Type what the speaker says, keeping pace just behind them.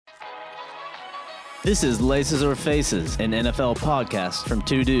This is Laces or Faces, an NFL podcast from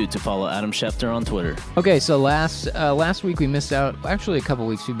two dudes who follow Adam Schefter on Twitter. Okay, so last week we missed out. Actually, a couple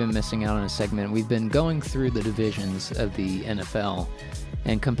weeks we've been missing out on a segment. We've been going through the divisions of the NFL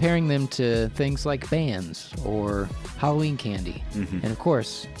and comparing them to things like bands or Halloween candy. And of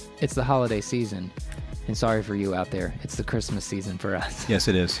course, it's the holiday season. And sorry for you out there, it's the Christmas season for us. Yes,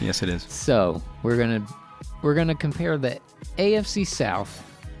 it is. Yes, it is. So we're gonna compare the AFC South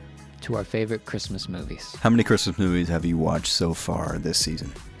to our favorite Christmas movies. How many Christmas movies have you watched so far this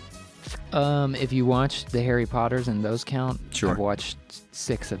season? If you watch the Harry Potters and those count, Sure. I've watched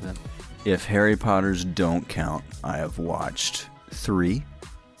 6 of them. If Harry Potters don't count, I have watched 3.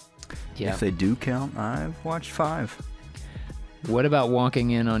 Yeah. If they do count, I've watched 5. What about walking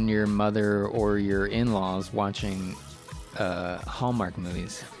in on your mother or your in-laws watching Hallmark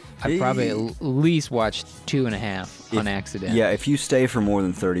movies? I probably at least watched 2.5 on accident. Yeah, if you stay for more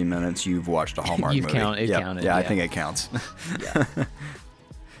than 30 minutes, you've watched a Hallmark movie. Counted. Yeah, I think it counts. Yeah. Okay.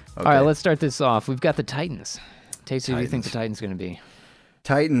 All right, let's start this off. We've got the Titans. Tasty, who do you think the Titans going to be?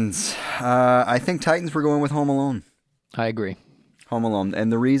 Titans. I think Titans were going with Home Alone. I agree. Home Alone.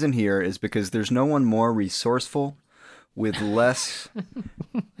 And the reason here is because there's no one more resourceful with less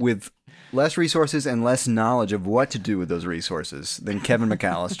resources and less knowledge of what to do with those resources than Kevin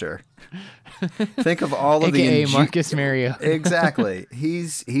McAllister. Think of all of AKA the Marcus Mariota. Exactly.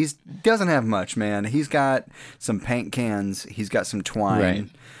 He's doesn't have much, man. He's got some paint cans. He's got some twine.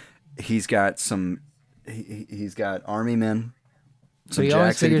 Right. He's got some. He's got army men. But he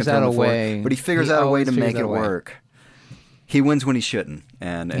always figures out a way. But he figures out a way to make it work. He wins when he's shitting,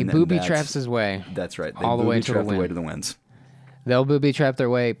 and he booby traps his way. That's right. They all the way to the way to the wins. They'll booby trap their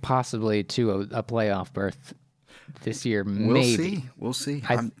way possibly to a playoff berth this year. Maybe we'll see.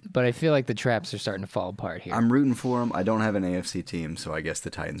 But I feel like the traps are starting to fall apart here. I'm rooting for them. I don't have an AFC team, so I guess the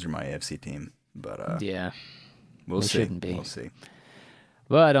Titans are my AFC team. But yeah, we'll see. Shouldn't be. We'll see.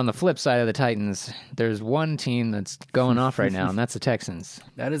 But on the flip side of the Titans, there's one team that's going off right now, and that's the Texans.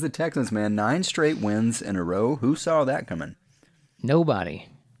 That is the Texans, man. 9 straight wins in a row. Who saw that coming? Nobody.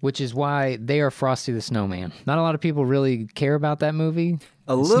 Which is why they are Frosty the Snowman. Not a lot of people really care about that movie.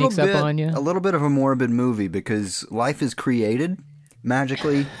 A little bit, up on you. A little bit of a morbid movie because life is created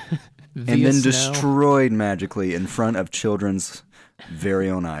magically and then snow. Destroyed magically in front of children's very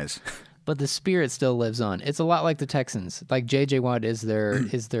own eyes. But the spirit still lives on. It's a lot like the Texans. Like J.J. Watt is their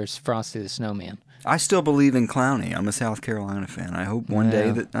Frosty the Snowman. I still believe in Clowney. I'm a South Carolina fan. I hope one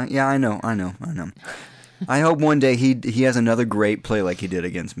day that... I know. I hope one day he has another great play like he did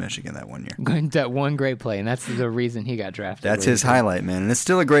against Michigan that one year. That one great play, and that's the reason he got drafted. That's his highlight, man. And it's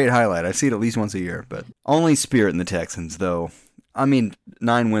still a great highlight. I see it at least once a year. But only spirit in the Texans, though. I mean,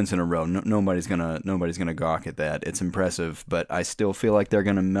 9 wins in a row. Nobody's gonna gawk at that. It's impressive, but I still feel like they're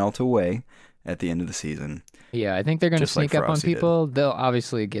gonna melt away at the end of the season. Yeah, I think they're gonna sneak up on people. Did. They'll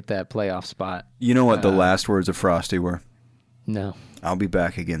obviously get that playoff spot. You know what the last words of Frosty were? No. I'll be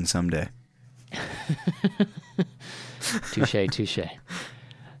back again someday. Touche.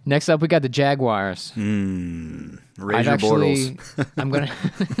 Next up, we got the Jaguars. Raise your Bortles.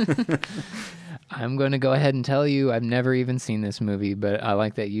 I'm going to go ahead and tell you I've never even seen this movie, but I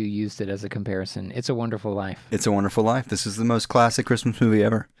like that you used it as a comparison. It's a Wonderful Life. It's a Wonderful Life. This is the most classic Christmas movie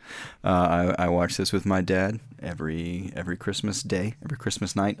ever. I watch this with my dad every Christmas day, every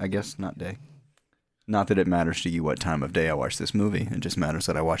Christmas night, I guess, not day. Not that it matters to you what time of day I watch this movie. It just matters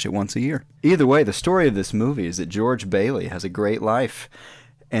that I watch it once a year. Either way, the story of this movie is that George Bailey has a great life,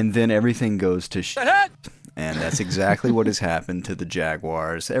 and then everything goes to shit. And that's exactly what has happened to the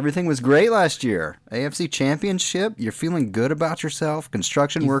Jaguars. Everything was great last year. AFC Championship, you're feeling good about yourself.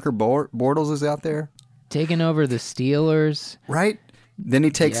 Construction worker Bortles is out there. Taking over the Steelers. Right? Then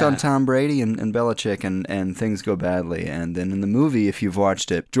he takes on Tom Brady and Belichick, and things go badly. And then in the movie, if you've watched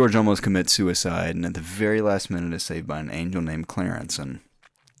it, George almost commits suicide, and at the very last minute is saved by an angel named Clarence. And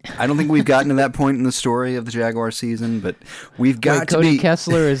I don't think we've gotten to that point in the story of the Jaguar season, but we've got to Cody be...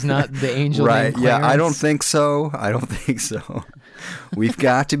 Kessler is not the angel named Clarence? Yeah, I don't think so. We've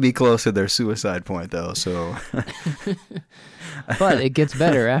got to be close to their suicide point, though, so... But it gets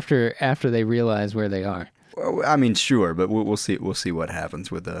better after they realize where they are. Well, I mean, sure, but we'll see. We'll see what happens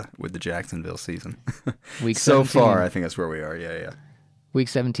with the Jacksonville season. Week so 17. far, I think that's where we are. Yeah. Week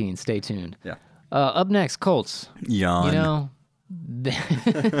 17. Stay tuned. Yeah. Up next, Colts. Yawn. You know,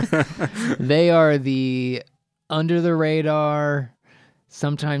 they are the under the radar.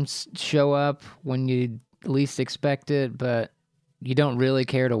 Sometimes show up when you least expect it, but you don't really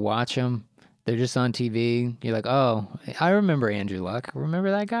care to watch them. They're just on TV. You're like, oh, I remember Andrew Luck. Remember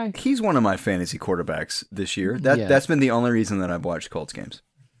that guy? He's one of my fantasy quarterbacks this year. That's been the only reason that I've watched Colts games.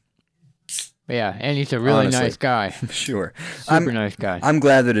 Yeah, and he's a really Honestly. nice guy. Sure. Super nice guy. I'm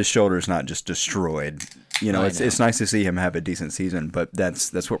glad that his shoulder's not just destroyed. You know, I it's nice to see him have a decent season, but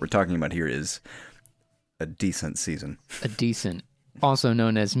that's what we're talking about here is a decent season. A decent, also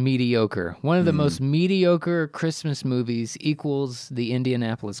known as mediocre. One of the most mediocre Christmas movies equals the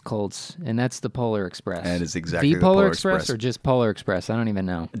Indianapolis Colts, and that's the Polar Express. That is exactly the the Polar Polar Express, Express. or just Polar Express? I don't even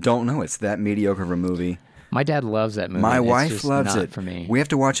know. Don't know. It's that mediocre of a movie. My dad loves that movie. My It's wife just loves not it. for me. We have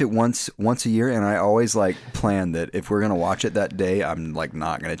to watch it once a year, and I always plan that if we're gonna watch it that day, I'm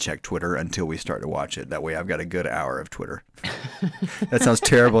not gonna check Twitter until we start to watch it. That way, I've got a good hour of Twitter. That sounds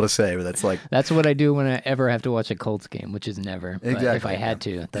terrible to say, but That's what I do when I ever have to watch a Colts game, which is never. But if Exactly, I had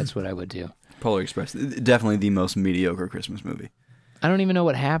to, that's what I would do. Polar Express. Definitely the most mediocre Christmas movie. I don't even know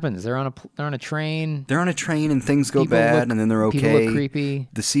what happens. They're on a train. They're on a train and things go People bad, look- and then they're okay. People look creepy.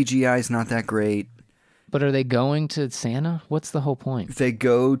 The CGI is not that great. But are they going to Santa? What's the whole point? They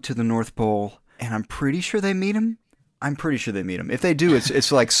go to the North Pole, and I'm pretty sure they meet him. If they do,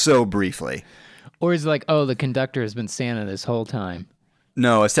 it's like so briefly. Or is it like, oh, the conductor has been Santa this whole time?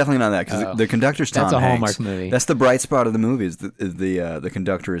 No, it's definitely not that because the conductor's Tom That's a Hanks. Hallmark movie. That's the bright spot of the movie. Is the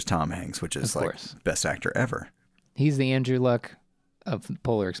conductor is Tom Hanks, which is Of like course. best actor ever. He's the Andrew Luck of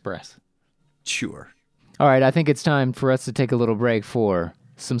Polar Express. Sure. All right, I think it's time for us to take a little break for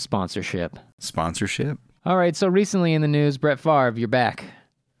some sponsorship. Sponsorship. All right, so recently in the news, Brett Favre, you're back.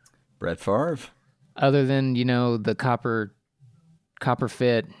 Brett Favre. Other than, the copper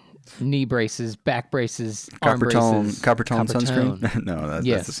fit, knee braces, back braces, arm braces. Copper tone sunscreen. No,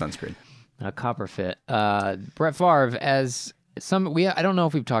 that's the sunscreen. Copper fit. Brett Favre, as I don't know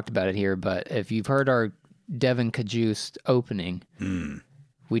if we've talked about it here, but if you've heard our Devin Cajuste opening,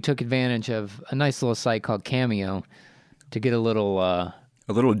 we took advantage of a nice little site called Cameo to get a little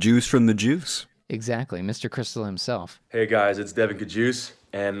juice from the juice. Exactly, Mr. Crystal himself. Hey guys, it's Devin Cajuste,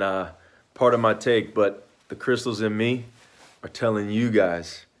 and part of my take, but the crystals in me are telling you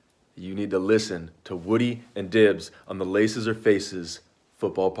guys you need to listen to Woody and Dibs on the Laces or Faces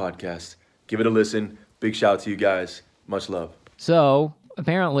football podcast. Give it a listen. Big shout out to you guys. Much love. So,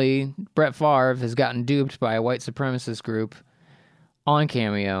 apparently, Brett Favre has gotten duped by a white supremacist group on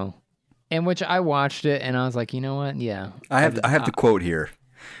Cameo, in which I watched it, and I was like, you know what? Yeah. I have the quote here.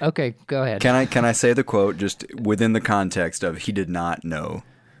 Okay, go ahead. Can I say the quote just within the context of he did not know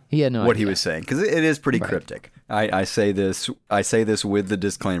He had no what idea. he was saying because it is pretty cryptic. I say this with the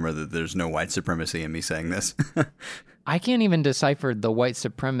disclaimer that there's no white supremacy in me saying this. I can't even decipher the white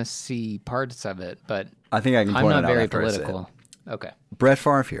supremacy parts of it, but I think I can I'm point not it out very after I say it. political. Okay. Brett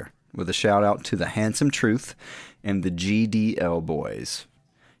Favre here with a shout out to the Handsome Truth and the GDL boys.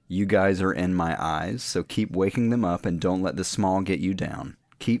 You guys are in my eyes, so keep waking them up and don't let the small get you down.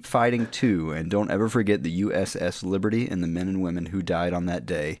 Keep fighting too, and don't ever forget the USS Liberty and the men and women who died on that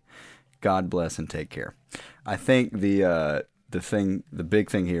day. God bless and take care. I think the big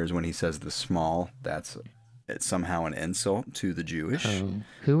thing here is when he says the small. It's somehow an insult to the Jewish.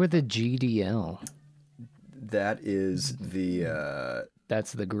 Who are the GDL? That is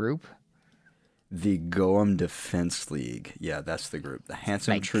That's the group? the Goem Defense League. Yeah, that's the group. The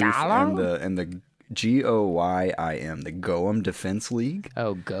Handsome Like Truth Gallo? and the GOYIM, the Goem Defense League.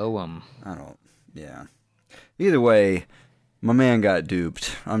 Oh, Goem. Yeah. Either way, my man got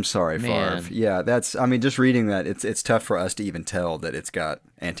duped. I'm sorry, Man. Favre. Yeah, just reading that, it's tough for us to even tell that it's got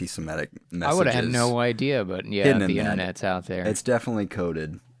anti-Semitic messages. I would have had no idea, but yeah, hidden in the that. internet's out there. It's definitely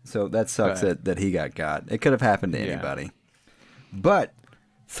coded. So that sucks Right. that he got. It could have happened to Yeah. anybody. But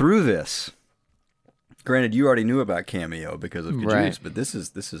through this, granted, you already knew about Cameo because of Cajuste, Right. but this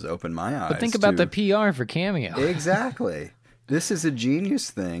has opened my eyes. But think about to- the PR for Cameo. Exactly. This is a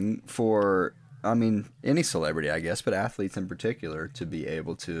genius thing for, any celebrity, I guess, but athletes in particular, to be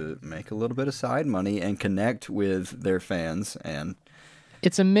able to make a little bit of side money and connect with their fans. And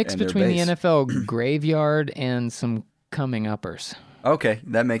It's a mix and their between the base. NFL graveyard and some coming uppers. okay,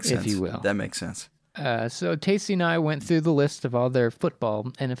 that makes If sense. you will. That makes sense. So Tasty and I went through the list of all their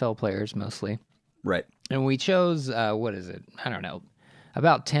football NFL players mostly, Right. and we chose what is it? I don't know,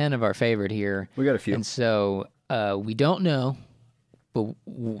 about 10 of our favorite here. We got a few. And so we don't know, but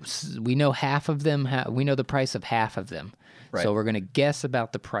we know half of them. We know the price of half of them. Right. So we're gonna guess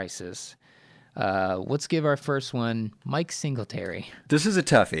about the prices. Let's give our first one, Mike Singletary. This is a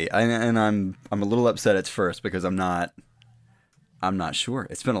toughie, and I'm a little upset at first because I'm not sure.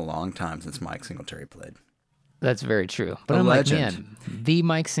 It's been a long time since Mike Singletary played. That's very true. But A I'm legend. like, man, the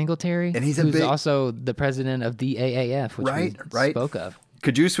Mike Singletary, And he's a who's big- also the president of the AAF, which we Right. spoke of.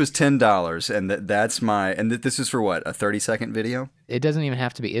 Cajuice was $10, and that's my. And this is for what? A 30-second video? It doesn't even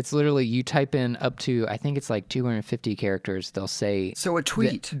have to be. It's literally you type in up to, I think it's like 250 characters. They'll say. So a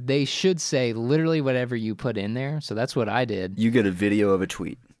tweet. They should say literally whatever you put in there. So that's what I did. You get a video of a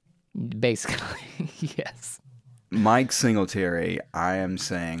tweet. Basically, yes. Mike Singletary, I am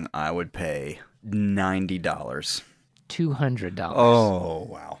saying I would pay $90. $200. Oh,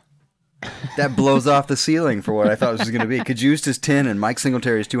 wow. That blows off the ceiling for what I thought this was going to be. Cajuiced is 10 and Mike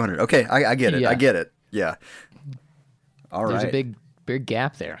Singletary is 200. Okay, I get it. Yeah. I get it. Yeah. All right. There's a big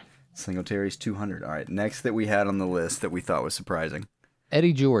gap there. Singletary's 200. All right. Next that we had on the list that we thought was surprising.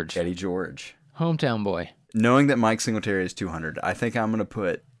 Eddie George. Eddie George. Hometown boy. Knowing that Mike Singletary is 200, I think I'm going to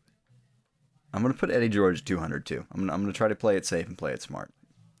put Eddie George 200 too. I'm going to try to play it safe and play it smart.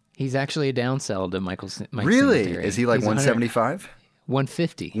 He's actually a downsell to Mike Really? Singletary. Is he like 175?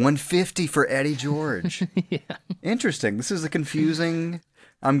 150. 150 for Eddie George. Yeah. Interesting. This is a confusing.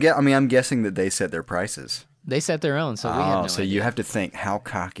 I'm guessing that they set their prices. They set their own, so we have no so idea. you have to think, how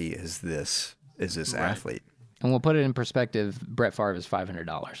cocky is this athlete? And we'll put it in perspective. Brett Favre is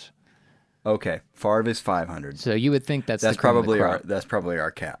 $500. Okay, Favre is 500. So you would think that's the cream of the that's crop. probably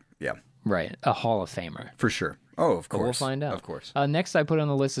our cap. Yeah, Right, a Hall of Famer. for sure. Oh, of But course. we'll find out. Of course. Next I put on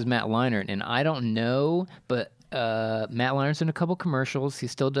the list is Matt Leinart, and I don't know, but Matt Leinart's in a couple commercials. He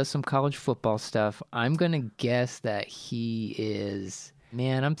still does some college football stuff. I'm going to guess that he is,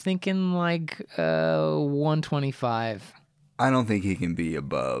 man, I'm thinking like 125. I don't think he can be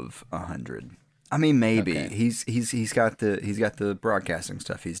above 100. I mean, maybe Okay. he's got the broadcasting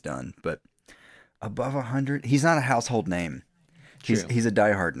stuff he's done, but above 100, he's not a household name. True. He's a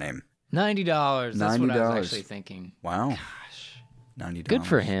diehard name. $90. That's what I $90. was actually thinking. Wow. Gosh. $90. Good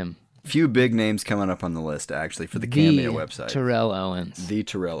for him. Few big names coming up on the list, actually, for the Cameo website. Terrell Owens, The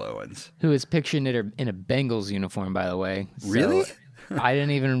Terrell Owens. who is pictured in a Bengals uniform, by the way. So Really? I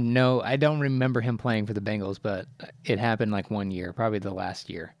didn't even know. I don't remember him playing for the Bengals, but it happened like one year, probably the last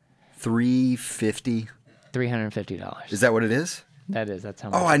year. $350. $350. Is that what it is? That's how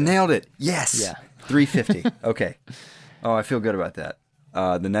much. Oh, I it is. nailed it. Yes. Yeah. $350. Okay. Oh, I feel good about that.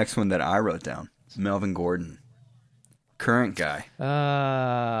 The next one that I wrote down, Melvin Gordon. Current guy.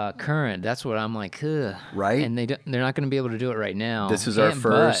 Current. That's what I'm like. Ugh. Right? And they're not going to be able to do it right now. This is our And-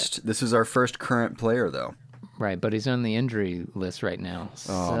 first. This is our first current player, though. Right, but he's on the injury list right now.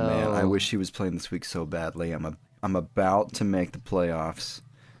 Oh man, I wish he was playing this week so badly. I'm about to make the playoffs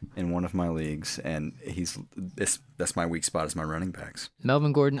in one of my leagues, and that's my weak spot is my running backs.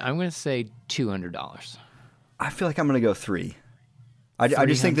 Melvin Gordon. I'm going to say $200. I feel like I'm going to go 3. I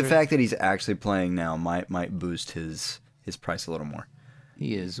just think the 300? fact that he's actually playing now might boost his price a little more.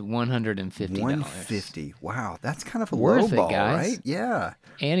 He is $150. 150. Wow, that's kind of a Worth low it, ball, guys. right? Yeah.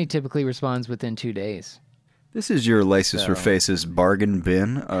 And he typically responds within 2 days. This is your Laces for Faces bargain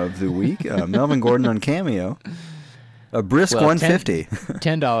bin of the week. Melvin Gordon on Cameo. A brisk Well, 150.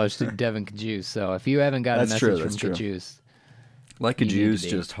 $10 to Devin Cajuice. So if you haven't got a That's true, message that's from true. Cajuice, Like a You need to juice, be.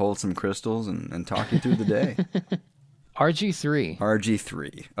 just hold some crystals and talk you through the day. RG3.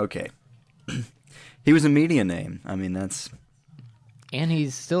 RG3. Okay. He was a media name. I mean, that's And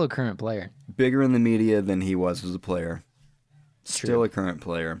he's still a current player. bigger in the media than he was as a player. Still True. a current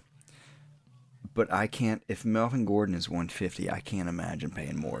player. But I can't, if Melvin Gordon is 150, I can't imagine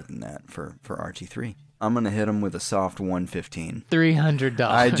paying more than that for RG3. I'm going to hit him with a soft 115. $300.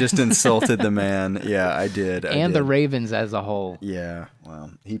 I just insulted the man. Yeah, I did. and the Ravens as a whole. Yeah,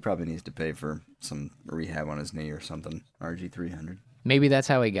 well, he probably needs to pay for some rehab on his knee or something. RG300. Maybe that's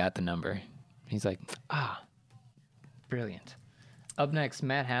how he got the number. He's like, brilliant. Up next,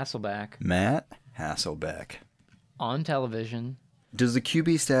 Matt Hasselbeck Matt Hasselbeck. on television. Does the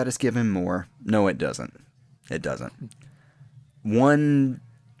QB status give him more? No, it doesn't. It doesn't.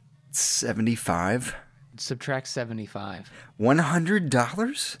 175? Subtract 75.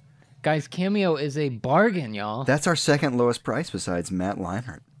 $100? Guys, Cameo is a bargain, y'all. That's our second lowest price besides Matt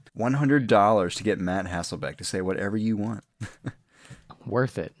Leinart. $100 to get Matt Hasselbeck to say whatever you want.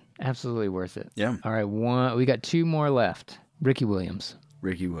 Worth it. Absolutely worth it. Yeah. All right, we got 2 more left. Ricky Williams.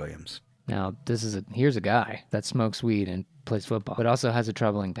 Ricky Williams. Now, here's a guy that smokes weed and plays football, but also has a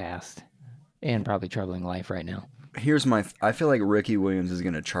troubling past and probably troubling life right now. Here's I feel like Ricky Williams is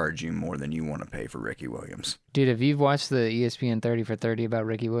going to charge you more than you want to pay for Ricky Williams. Dude, if you've watched the ESPN 30 for 30 about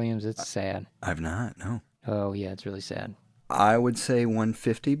Ricky Williams, it's sad. I've not, no. Oh, yeah, it's really sad. I would say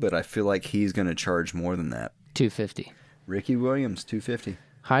 150, but I feel like he's going to charge more than that. 250. Ricky Williams, 250.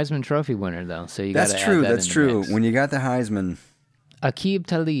 Heisman Trophy winner, though, so you got to That's add true, that that's in the true. mix. When you got the Heisman, Aqib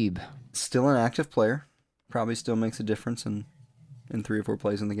Talib. still an active player. Probably still makes a difference in 3 or 4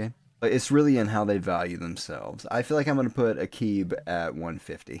 plays in the game. It's really in how they value themselves. I feel like I'm going to put Aqib at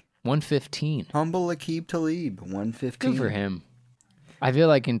 150. 115. Humble Aqib Talib, 115. Good for him. I feel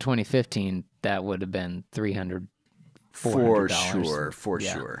like in 2015 that would have been $300. For $400.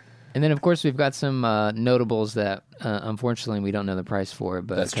 sure. And then, of course, we've got some notables that, unfortunately, we don't know the price for,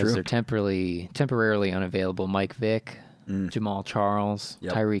 but That's because true. they're temporarily unavailable. Mike Vick, Jamal Charles,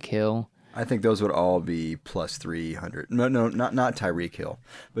 Yep. Tyreek Hill. I think those would all be plus 300. No, not Tyreek Hill,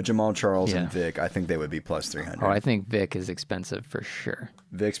 but Jamal Charles and Vic. I think they would be plus 300. Oh, I think Vic is expensive for sure.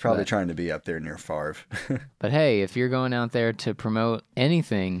 Vic's probably trying to be up there near Favre. But hey, if you're going out there to promote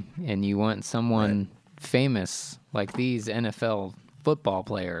anything and you want someone famous like these NFL football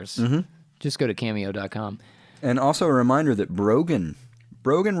players, just go to Cameo.com. And also a reminder that Brogan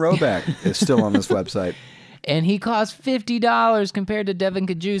Roback is still on this website. And he costs $50 compared to Devin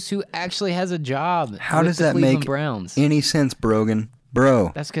Kajus, who actually has a job. How with does the that Cleveland make Browns. any sense, Brogan?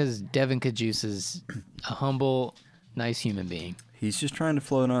 Bro. That's because Devin Kajus is a humble, nice human being. He's just trying to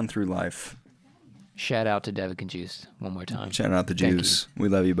float on through life. Shout out to Devin Kajus one more time. Shout out the Thank Jews. We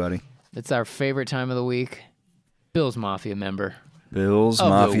love you, buddy. It's our favorite time of the week. Bills Mafia member. Bills Of the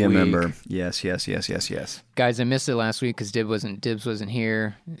Mafia week. member. Yes. Guys, I missed it last week because Dibs wasn't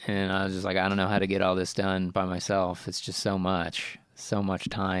here, and I was just like, I don't know how to get all this done by myself. It's just so much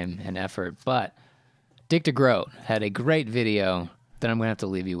time and effort. But Dick DeGroat had a great video that I'm going to have to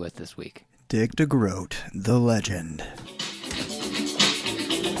leave you with this week. Dick DeGroat, the legend.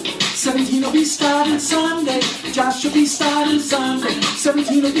 17 will be starting Sunday. Josh will be starting Sunday.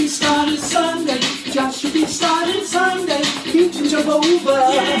 17 will be starting Sunday. Josh will be starting Sunday. He can jump over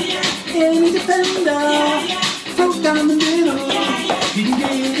any defender. Throw down the middle. He can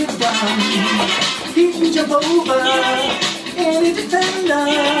get it done. He can jump over any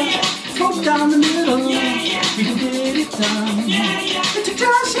defender. Throw down the middle. He can get it done. It's a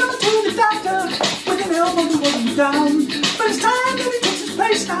Josh Young to the doctor with an elbow to hold him down. But it's time that he takes his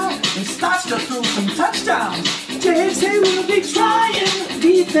place now and starts to throw some touchdowns. JSA will be trying,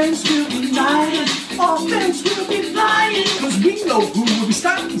 defense will be lying, offense will be flying. Cause we know who will be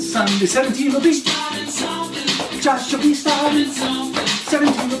starting Sunday. 17 will be starting something. Josh will be starting something.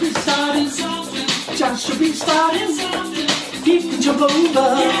 17 will be starting something. Josh will be starting something. He can jump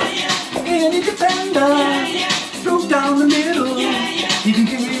over any defender. Throw down the middle. He can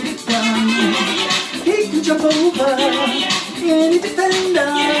get it done. He can jump over any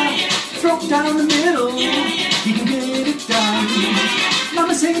defender. Throw down the middle. He can get it done.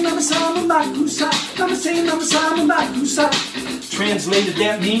 Mama say, Mama Sama Makusa. Mama say, Mama Sama Makusa. Translated,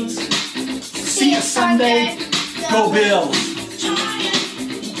 that means see you Sunday. Go Bills.